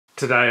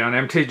Today on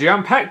MTG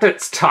Unpacked,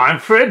 it's time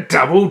for a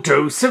double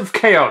dose of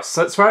chaos.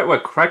 That's right, we're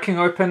cracking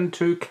open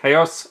 2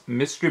 chaos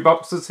mystery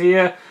boxes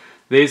here.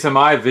 These are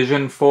my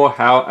vision for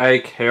how a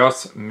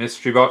chaos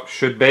mystery box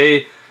should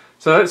be.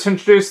 So let's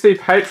introduce the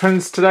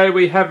patrons today.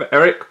 We have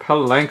Eric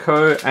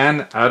Palenko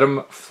and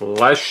Adam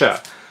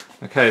Fleischer.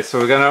 Okay, so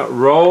we're going to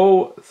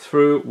roll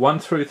through 1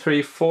 through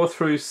 3, 4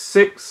 through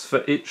 6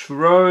 for each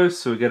row.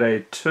 So we get a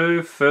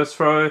 2, first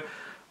row,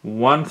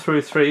 1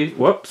 through 3,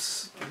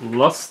 whoops,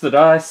 lost the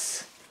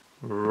dice.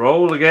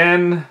 Roll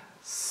again,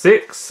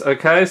 6.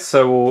 Okay,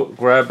 so we'll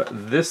grab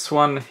this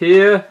one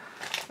here.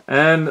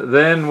 And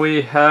then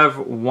we have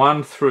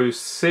 1 through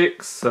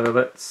 6. So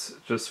let's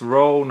just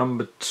roll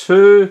number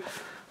 2.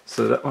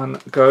 So that one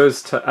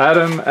goes to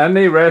Adam, and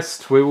the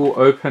rest we will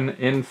open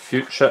in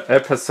future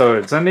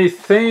episodes. And the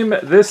theme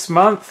this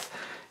month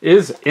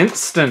is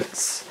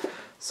instants.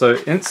 So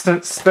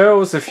instant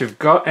spells, if you've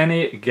got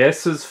any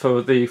guesses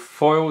for the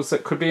foils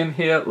that could be in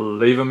here,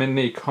 leave them in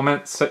the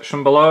comments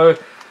section below.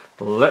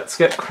 Let's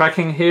get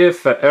cracking here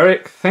for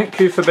Eric. Thank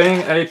you for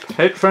being a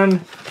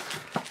patron.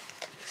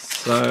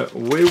 So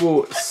we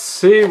will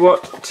see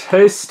what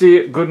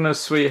tasty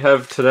goodness we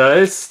have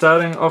today.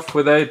 Starting off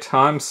with a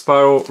Time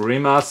Spiral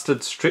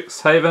Remastered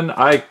Strixhaven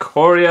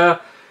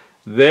Ikoria.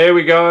 There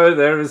we go.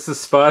 There is the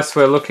spice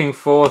we're looking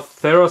for.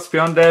 Theros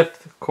Beyond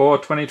Death, Core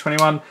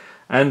 2021,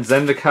 and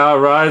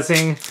Zendikar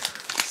Rising.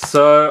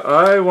 So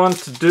I want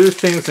to do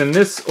things in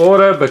this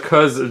order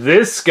because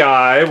this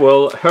guy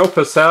will help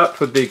us out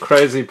with the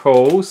crazy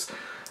pulls.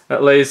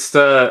 At least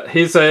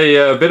he's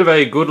a bit of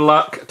a good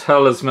luck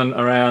talisman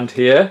around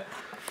here,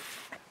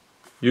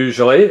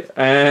 usually.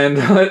 And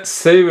let's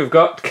see, we've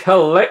got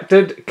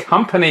Collected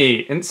Company,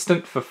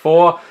 instant for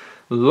 4.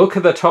 Look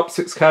at the top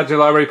 6 cards of your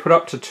library, put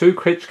up to 2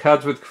 creature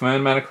cards with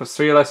command mana cost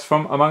 3 or less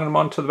from among them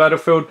onto the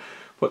battlefield.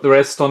 Put the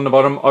rest on the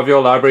bottom of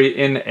your library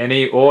in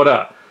any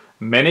order.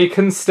 Many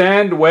can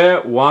stand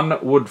where one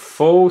would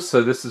fall.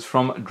 So this is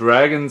from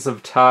Dragons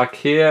of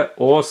Tarkir.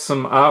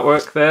 Awesome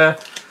artwork there.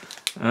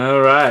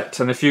 Alright,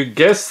 and if you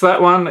guess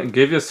that one,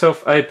 give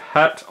yourself a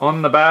pat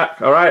on the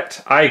back.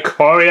 Alright,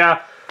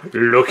 Ikoria,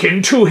 look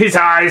into his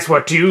eyes.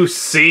 What do you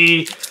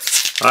see?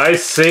 I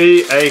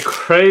see a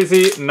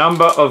crazy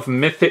number of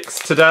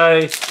mythics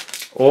today.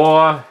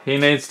 Or he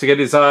needs to get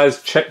his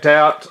eyes checked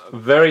out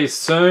very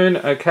soon.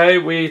 Okay,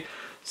 we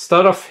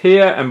start off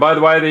here, and by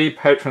the way, the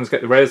patrons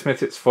get the rares,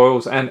 mythics,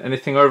 foils, and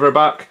anything over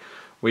 $1.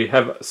 We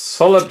have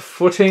Solid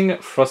Footing,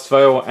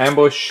 Frostveil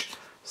Ambush,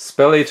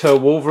 Spell Eater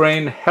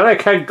Wolverine,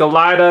 Helicad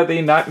Glider,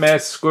 the Nightmare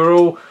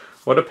Squirrel.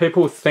 What are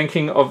people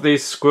thinking of the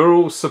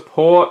squirrel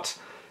support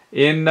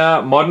in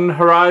Modern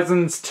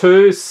Horizons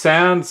 2?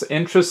 Sounds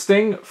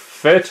interesting.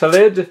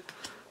 Fertilid,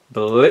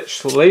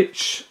 Bleach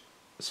Leech,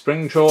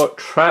 Springjaw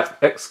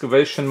Trap,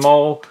 Excavation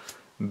Mole,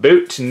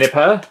 Boot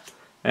Nipper,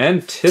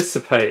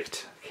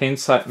 Anticipate.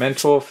 Keensight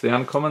Mentor for the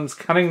uncommons,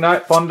 Cunning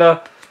Night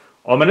Bonder,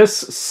 Ominous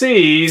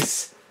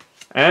Seas,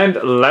 and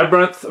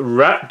Labyrinth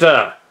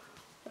Raptor.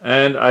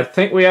 And I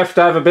think we have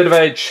to have a bit of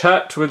a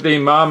chat with the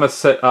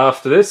Marmoset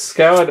after this.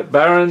 Scoured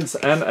Barons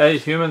and a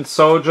Human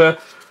Soldier.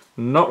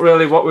 Not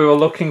really what we were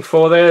looking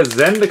for there.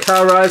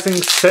 Zendikar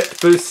Rising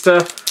Set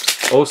Booster.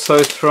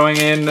 Also throwing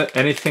in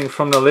anything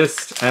from the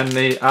list and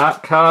the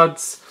art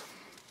cards.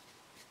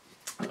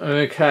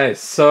 Okay,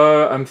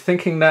 so I'm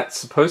thinking that's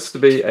supposed to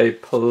be a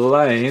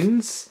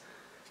Plains.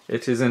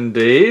 It is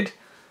indeed.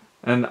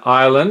 An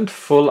Island,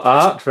 full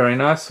art, very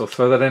nice. I'll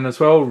throw that in as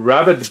well.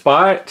 Rabid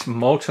Bite,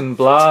 Molten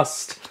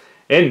Blast,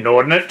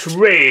 Inordinate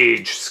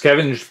Rage,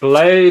 Scavenged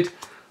Blade,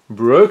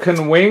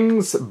 Broken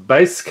Wings,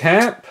 Base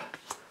Camp,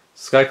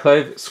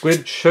 Skyclave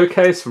Squid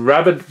Showcase,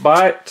 Rabid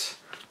Bite.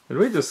 Did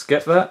we just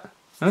get that?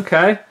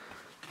 Okay.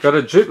 Got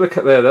a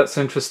duplicate there, that's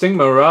interesting.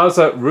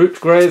 Miraza Root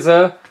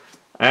Grazer,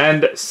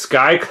 and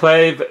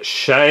Skyclave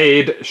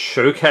Shade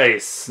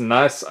Showcase.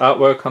 Nice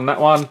artwork on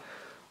that one.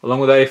 Along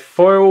with a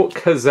foil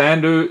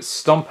Kazandu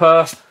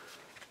Stomper.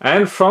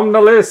 And from the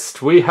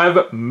list we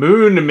have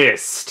Moon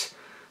Mist,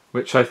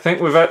 which I think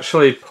we've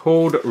actually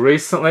pulled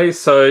recently.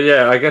 So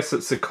yeah, I guess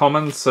it's a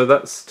common, so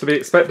that's to be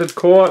expected.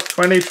 Core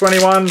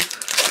 2021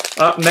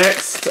 up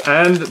next.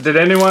 And did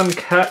anyone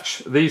catch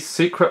the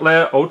Secret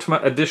Lair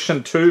Ultimate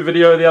Edition 2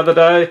 video the other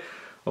day?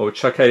 I'll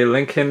chuck a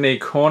link in the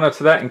corner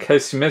to that in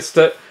case you missed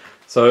it.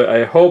 So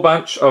a whole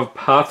bunch of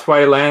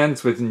Pathway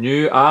lands with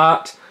new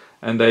art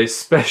and a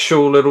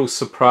special little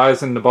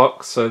surprise in the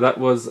box. So that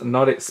was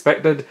not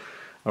expected.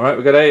 Alright,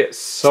 we got a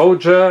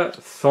Soldier,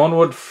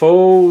 Thornwood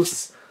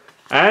Falls,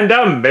 and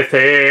a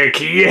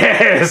Mythic.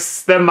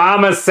 Yes, the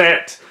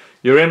Marmoset.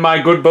 You're in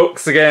my good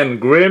books again.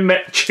 Grim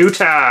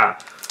Tutor.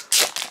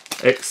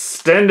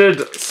 Extended /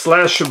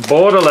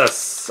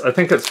 borderless. I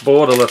think it's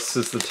borderless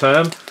is the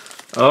term.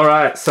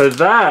 Alright, so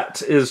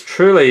that is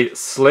truly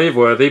sleeve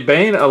worthy.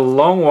 Been a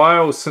long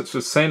while since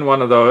we've seen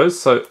one of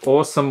those, so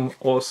awesome,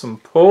 awesome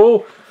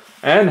pull.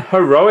 And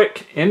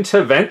Heroic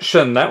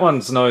Intervention, that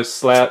one's no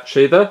slouch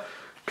either.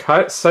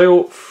 Kite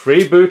Sail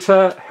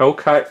Freebooter,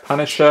 Hellkite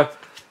Punisher,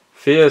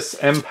 Fierce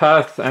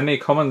Empath, any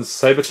commons,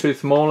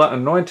 Sabertooth Mauler,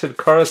 Anointed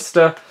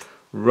Chorister,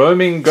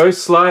 Roaming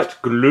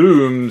Ghostlight,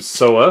 Gloom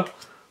Sower,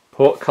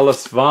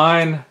 Portcullis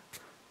Vine,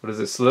 what is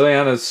this,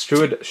 Liliana's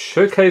Steward,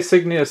 Showcase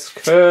Igneous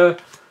Cur,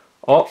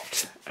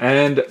 Opt,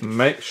 and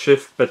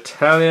Makeshift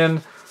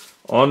Battalion.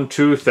 On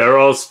to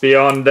Theros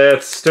Beyond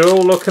Death,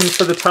 still looking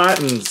for the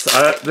Titans.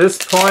 At this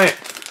point,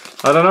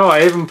 I don't know,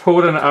 I even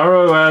pulled an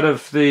arrow out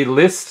of the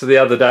list the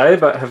other day,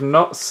 but have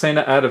not seen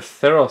it out of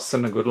Theros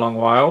in a good long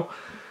while.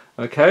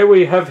 Okay,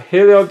 we have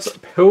Heliod's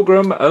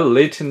Pilgrim,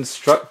 Elite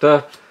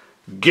Instructor,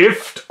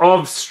 Gift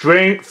of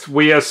Strength.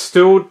 We are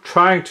still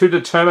trying to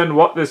determine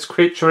what this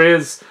creature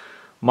is.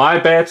 My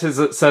bet is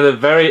it's a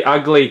very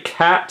ugly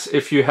cat.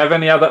 If you have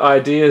any other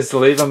ideas,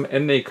 leave them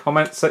in the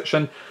comment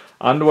section.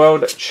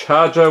 Underworld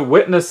Charger,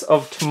 Witness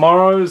of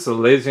Tomorrows,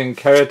 Elysian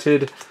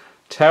Caryatid,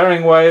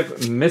 Towering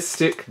Wave,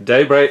 Mystic,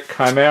 Daybreak,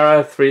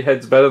 Chimera, 3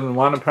 heads better than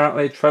 1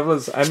 apparently,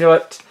 Traveler's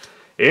Amulet,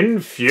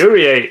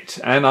 Infuriate,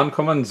 and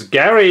uncommons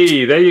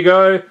Gary. There you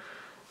go.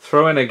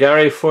 Throw in a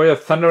Gary for you.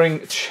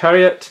 Thundering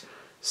Chariot,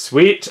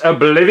 Sweet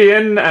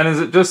Oblivion, and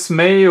is it just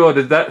me or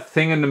did that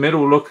thing in the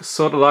middle look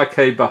sort of like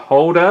a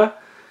Beholder?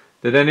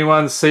 Did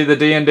anyone see the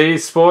D&D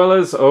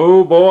spoilers?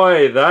 Oh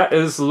boy, that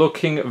is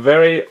looking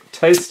very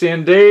tasty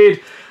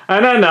indeed.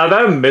 And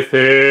another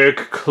mythic,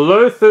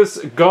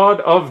 Clothis,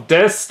 God of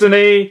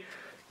Destiny.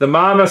 The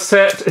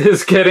Marmoset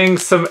is getting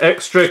some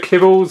extra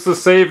kibbles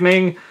this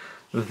evening.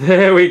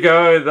 There we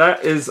go,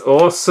 that is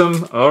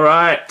awesome. All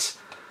right.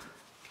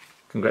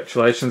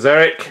 Congratulations,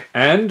 Eric.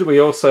 And we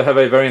also have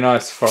a very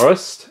nice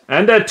forest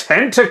and a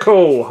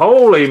tentacle.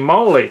 Holy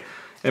moly.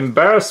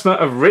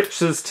 Embarrassment of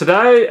Riches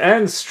today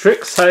and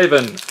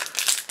Strixhaven.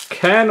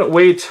 Can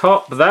we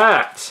top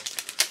that?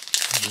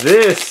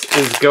 This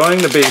is going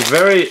to be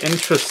very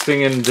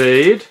interesting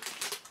indeed.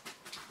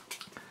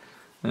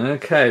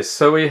 Okay,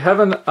 so we have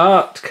an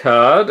art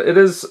card. It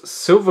is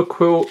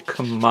Silverquill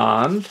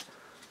Command.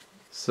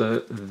 So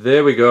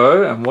there we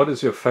go. And what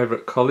is your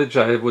favorite college?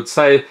 I would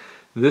say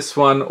this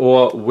one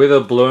or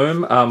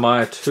Witherbloom are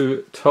my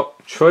two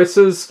top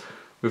choices.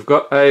 We've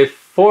got a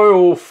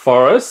foil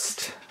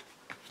forest.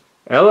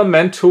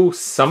 Elemental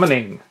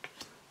Summoning,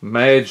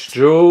 Mage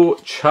Jewel,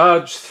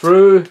 Charge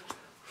Through,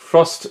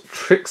 Frost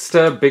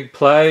Trickster, Big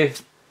Play,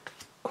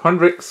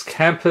 Quandrix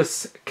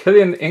Campus,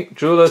 Killian Ink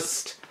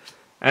Duelist,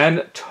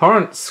 and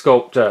Torrent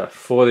Sculptor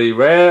for the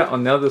rare.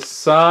 On the other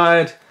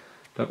side,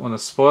 don't want to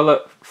spoil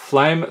it,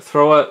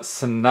 Flamethrower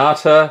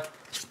Sonata,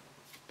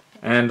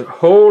 and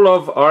Hall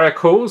of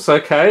Oracles,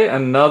 okay,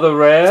 another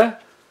rare.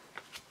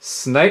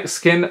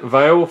 Snakeskin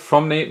Veil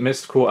from the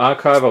Mystical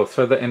Archive, I'll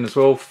throw that in as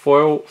well.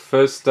 Foil,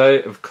 First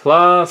Day of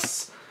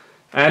Class.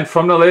 And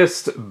from the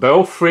list,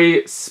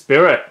 Belfry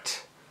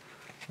Spirit.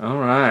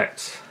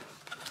 Alright.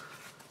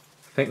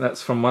 I think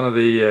that's from one of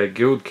the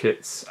guild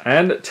kits.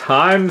 And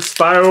Time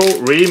Spiral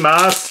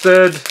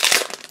Remastered.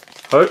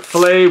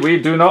 Hopefully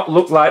we do not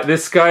look like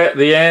this guy at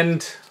the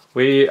end.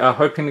 We are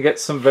hoping to get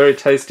some very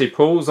tasty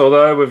pulls,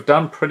 although we've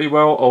done pretty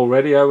well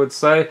already, I would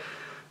say.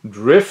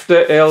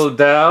 Drifter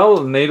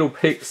Eldal, Needle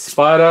Peak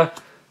Spider,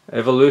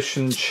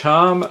 Evolution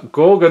Charm,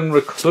 Gorgon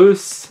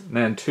Recluse,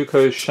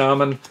 Nantuko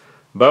Shaman,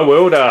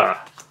 Bewilder,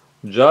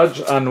 Judge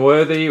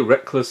Unworthy,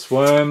 Reckless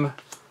Worm,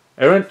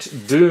 Errant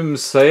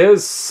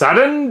Doomsayers,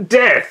 Sudden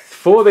Death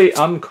for the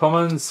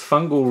uncommons,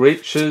 Fungal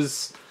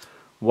Reaches,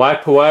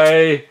 Wipe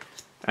Away,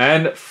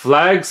 and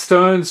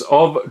Flagstones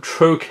of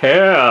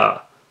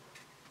Trocare.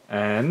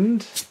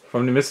 And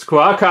from the Mystical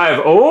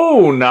Archive,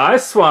 oh,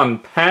 nice one,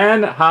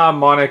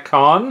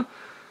 Panharmonicon.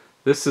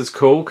 This is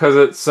cool because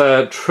it's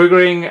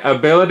triggering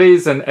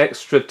abilities and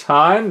extra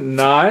time.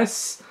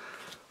 Nice.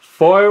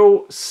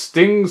 Foil,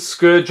 Sting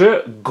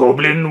Scourger,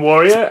 Goblin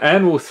Warrior,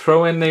 and we'll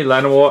throw in the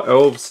Llanowar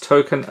Elves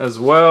token as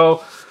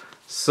well.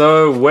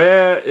 So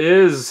where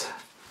is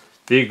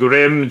the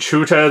Grim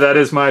Tutor? That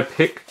is my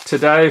pick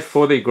today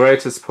for the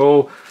greatest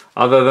pull,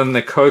 other than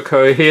the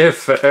Coco here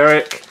for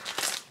Eric.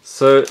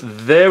 So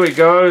there we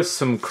go,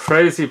 some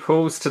crazy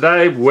pulls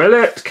today. Will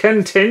it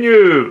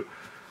continue?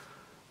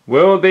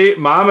 Will the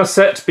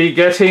Marmoset be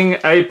getting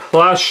a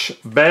plush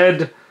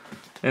bed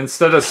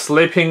instead of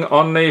sleeping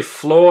on the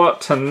floor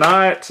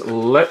tonight?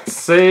 Let's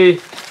see.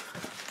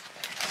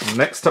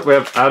 Next up we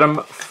have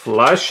Adam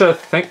Fleischer.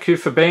 Thank you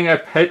for being a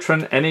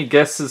patron. Any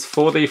guesses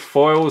for the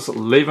foils?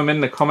 Leave them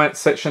in the comment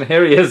section.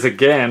 Here he is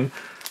again.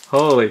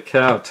 Holy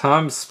cow.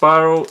 Time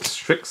Spiral,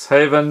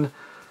 Strixhaven,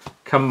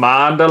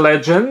 Commander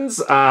Legends,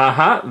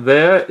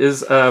 there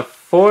is a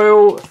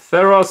foil,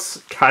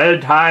 Theros,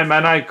 Kaldheim,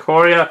 and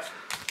Ikoria,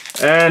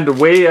 and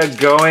we are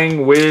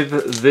going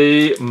with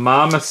the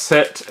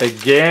Marmoset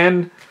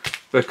again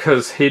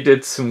because he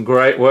did some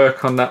great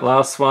work on that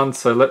last one,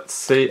 so let's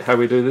see how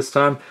we do this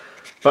time.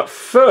 But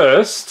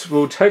first,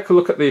 we'll take a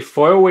look at the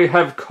foil. We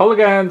have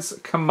Kolaghan's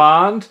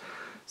Command,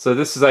 so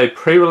this is a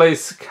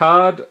pre-release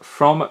card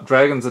from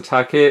Dragon's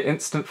Attack here,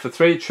 instant for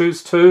 3,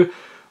 choose 2.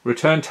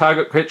 Return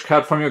target creature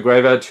card from your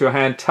graveyard to your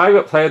hand.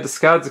 Target player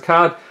discards a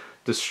card.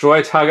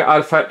 Destroy target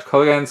artifact.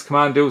 Kolaghan's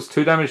Command deals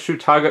 2 damage to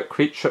target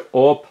creature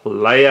or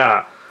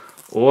player.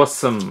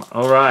 Awesome.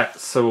 Alright,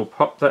 so we'll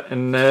pop that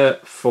in there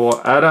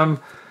for Adam.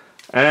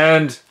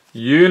 And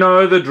You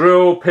know the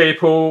drill,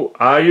 people.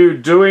 Are you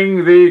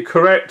doing the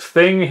correct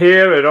thing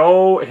here? It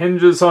all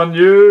hinges on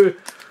you.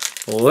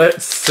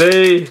 Let's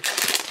see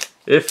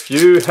if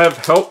you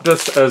have helped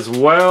us as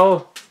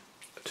well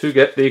to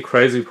get the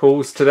crazy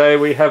pulls today.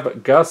 We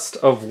have Gust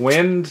of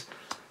Wind.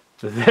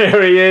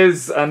 There he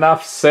is.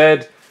 Enough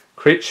said.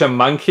 Creature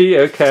Monkey.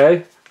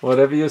 Okay.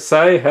 Whatever you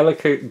say.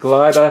 Helica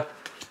Glider.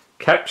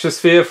 Capture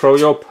Sphere for all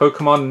your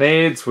Pokemon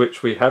needs,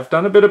 which we have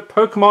done a bit of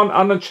Pokemon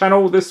on the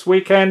channel this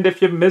weekend.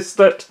 If you missed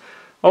it,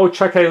 I'll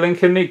chuck a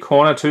link in the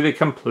corner to the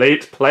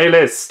complete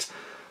playlist.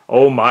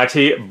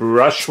 Almighty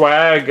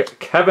Brushwag,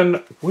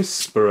 Cavern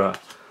Whisperer,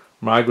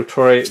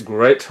 Migratory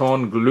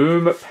Greathorn,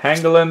 Gloom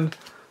Pangolin,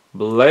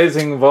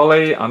 Blazing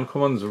Volley,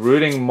 Uncommons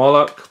Rooting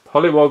Moloch,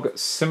 Poliwag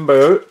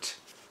Symbiote.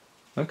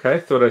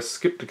 Okay, thought I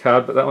skipped a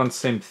card, but that one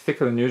seemed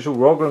thicker than usual.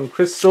 Roglan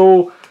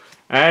Crystal,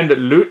 and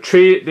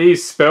Lutri, the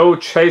Spell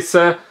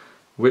Chaser,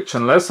 which,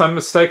 unless I'm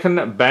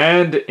mistaken,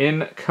 banned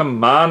in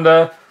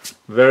Commander.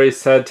 Very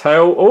sad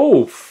tale.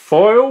 Oh,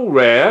 foil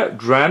rare,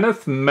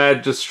 Dranith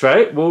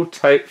Magistrate, we'll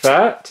take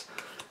that.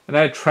 And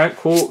a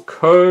Tranquil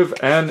Cove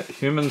and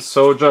Human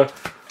Soldier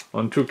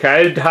onto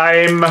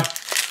Kaldheim.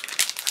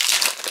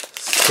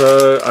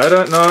 So, I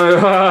don't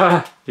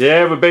know.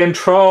 Yeah, we're being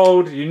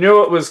trolled. You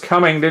knew it was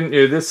coming, didn't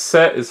you? This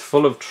set is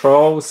full of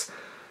trolls.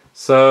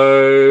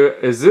 So,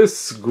 is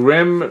this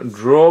Grim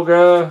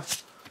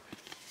Draugr?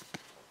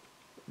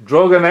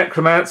 Draugr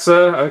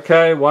Necromancer,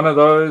 okay, one of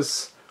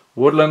those.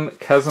 Woodland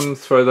Chasm,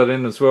 throw that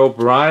in as well.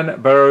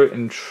 Brine Barrow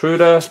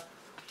Intruder.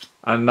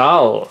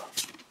 Annul.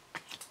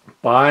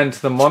 Bind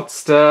the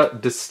Monster.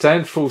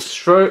 Disdainful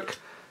Stroke.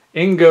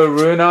 Ingo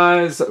Rune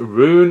Eyes.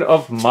 Rune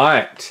of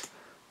Might.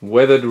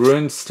 Weathered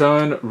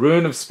Runestone.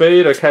 Rune of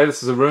Speed, okay,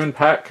 this is a rune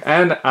pack.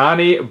 And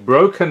Arnie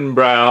Broken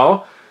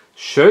Brow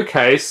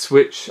Showcase,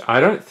 which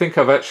I don't think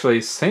I've actually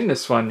seen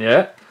this one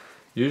yet.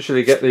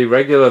 Usually get the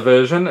regular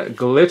version.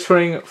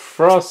 Glittering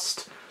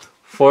Frost,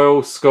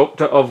 Foil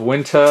Sculptor of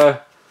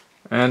Winter,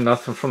 and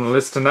nothing from the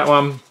list in that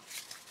one.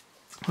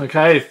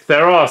 Okay,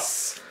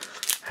 Theros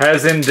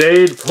has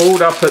indeed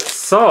pulled up its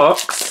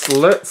socks.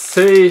 Let's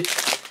see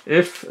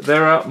if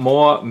there are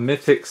more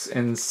mythics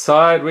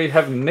inside. We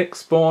have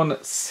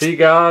Nyxborn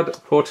Seaguard,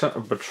 Portent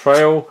of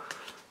Betrayal,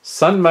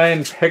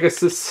 Sunmane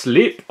Pegasus,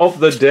 Sleep of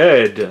the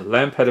Dead,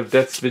 Lampad of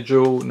Death's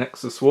Vigil,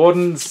 Nexus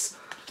Wardens,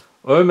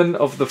 Omen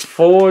of the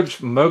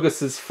Forge,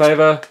 Mogus's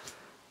Favour,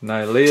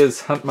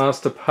 Nylea's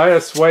Huntmaster,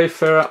 Pious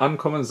Wayfarer,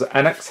 Uncommons,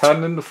 Annex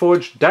Hardened in the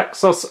Forge,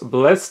 Daxos,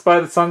 Blessed by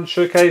the Sun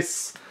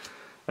Showcase,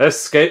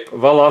 Escape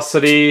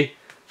Velocity,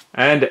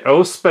 and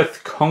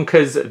Elspeth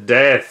Conquers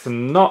Death.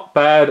 Not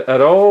bad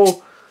at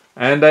all.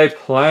 And a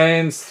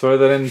Plains, throw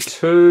that in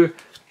too,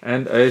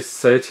 and a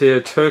Satyr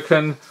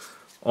token.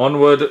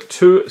 Onward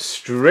to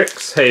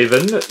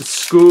Strixhaven,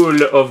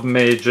 School of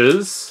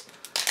Mages.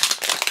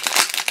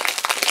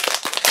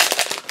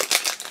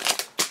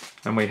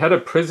 And we had a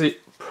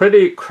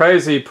pretty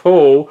crazy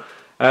pull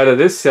out of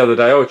this the other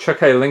day. I'll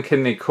chuck a link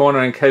in the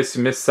corner in case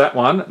you missed that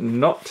one.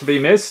 Not to be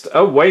missed.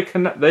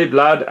 Awaken the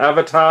Blood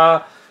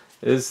Avatar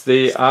is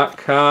the art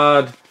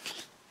card.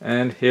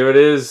 And here it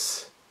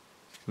is.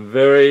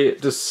 Very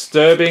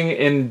disturbing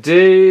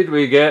indeed.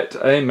 We get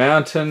a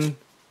mountain.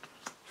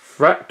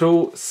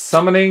 Fractal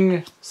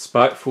Summoning,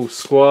 Spiteful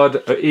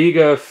Squad,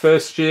 Eager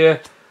First Year,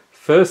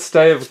 First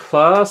Day of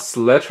Class,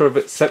 Letter of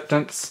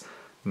Acceptance,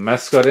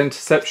 Mascot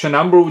Interception,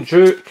 Umbral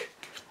Duke,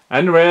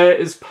 and rare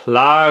is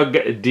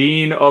Plague,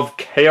 Dean of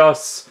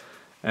Chaos.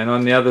 And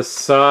on the other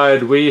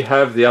side we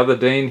have the other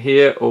Dean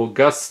here,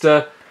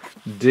 Augusta,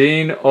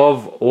 Dean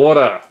of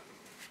Order.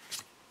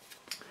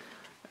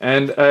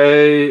 And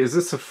is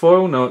this a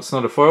foil? No, it's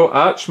not a foil.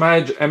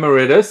 Archmage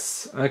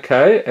Emeritus,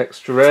 okay,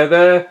 extra rare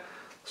there.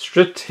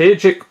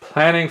 Strategic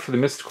Planning for the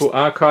Mystical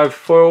Archive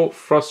foil,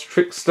 Frost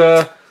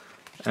Trickster,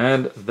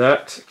 and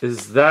that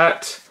is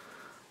that.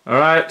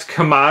 Alright,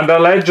 Commander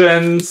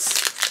Legends,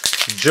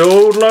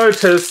 Jeweled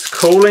Lotus,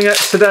 calling it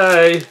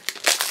today.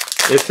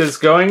 It is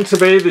going to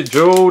be the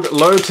Jeweled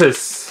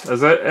Lotus.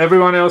 Has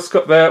everyone else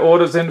got their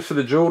orders in for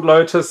the Jeweled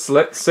Lotus?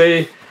 Let's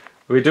see.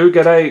 We do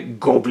get a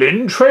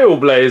Goblin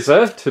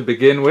Trailblazer to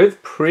begin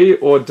with.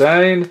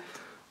 Preordain,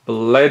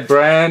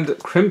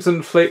 Bladebrand,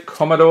 Crimson Fleet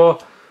Commodore,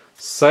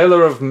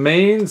 Sailor of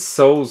Means,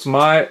 Soul's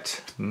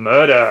Might,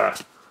 Murder,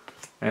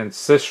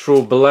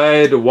 Ancestral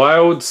Blade,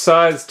 Wild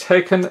Size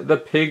Taken, The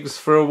Pigs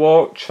for a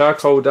Walk,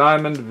 Charcoal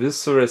Diamond,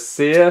 Viscera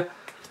Seer,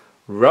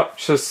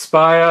 Rupture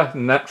Spire,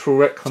 Natural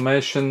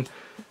Reclamation,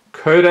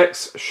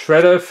 Codex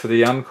Shredder for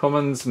the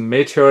Uncommons,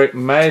 Meteoric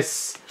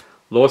Mace,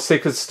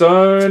 Lawseeker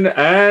Stone,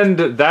 and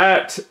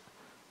that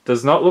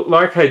does not look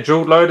like a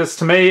Jeweled Lotus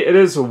to me. It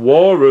is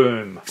War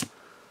Room,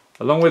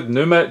 along with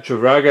Numa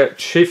Jiraga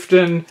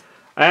Chieftain,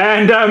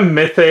 and a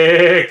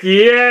mythic,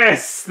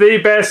 yes, the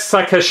best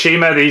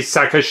Sakashima, the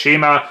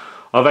Sakashima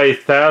of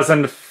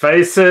 1,000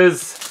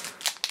 Faces.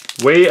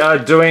 We are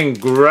doing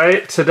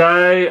great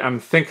today. I'm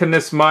thinking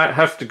this might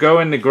have to go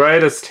in the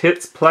greatest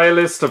hits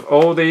playlist of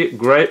all the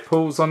great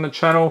pulls on the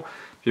channel.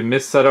 If you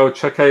missed that, I'll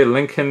check a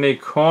link in the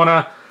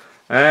corner.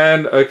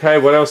 And okay,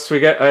 what else do we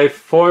get? A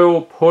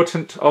foil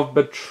Portent of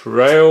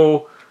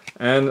Betrayal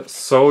and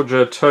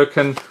Soldier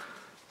token.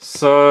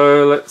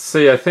 So let's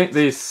see, I think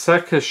the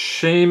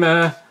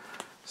Sakashima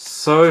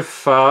so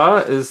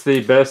far is the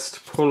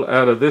best pull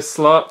out of this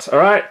lot.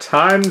 Alright,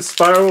 Time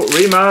Spiral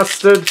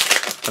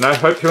Remastered, and I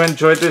hope you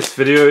enjoyed this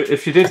video.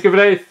 If you did, give it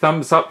a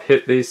thumbs up,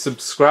 hit the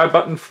subscribe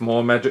button for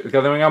more Magic the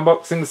Gathering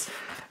unboxings,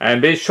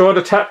 and be sure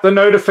to tap the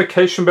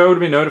notification bell to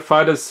be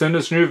notified as soon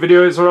as new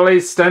videos are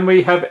released. And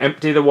we have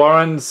Empty the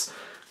Warrens,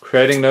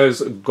 creating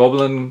those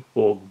goblin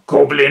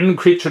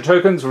creature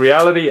tokens,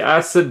 Reality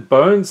Acid,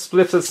 Bone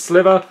Splitter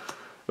Sliver,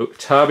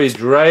 Uktabi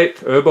Drake,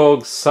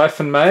 Urborg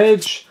Siphon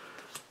Mage,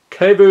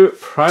 Kebu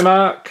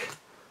Primarch,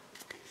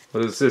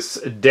 what is this,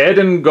 Dead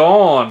and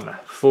Gone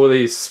for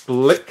the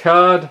split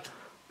card,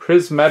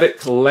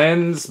 Prismatic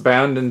Lens,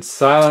 Bound in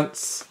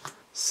Silence,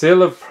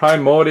 Seal of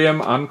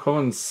Primordium,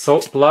 Uncommon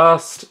Salt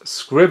Blast,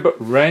 Scrib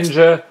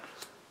Ranger,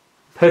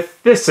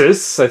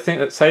 Pathesis, I think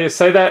that's how you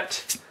say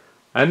that,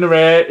 and the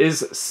rare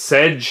is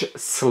Sedge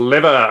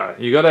Sliver.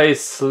 You got a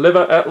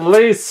Sliver at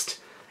least.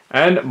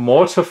 And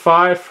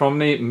Mortify from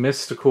the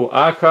Mystical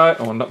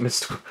Archive, or not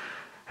Mystical,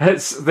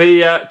 it's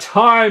the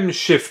Time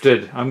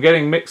Shifted. I'm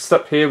getting mixed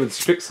up here with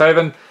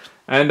Strixhaven,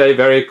 and a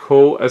very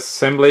cool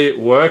Assembly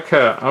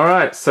Worker.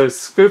 Alright, so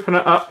scooping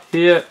it up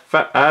here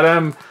for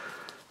Adam.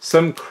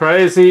 Some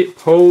crazy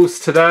pulls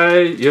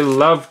today. You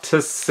love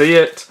to see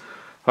it.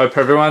 Hope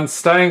everyone's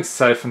staying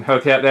safe and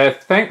healthy out there.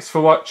 Thanks for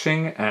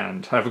watching,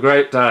 and have a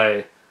great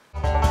day.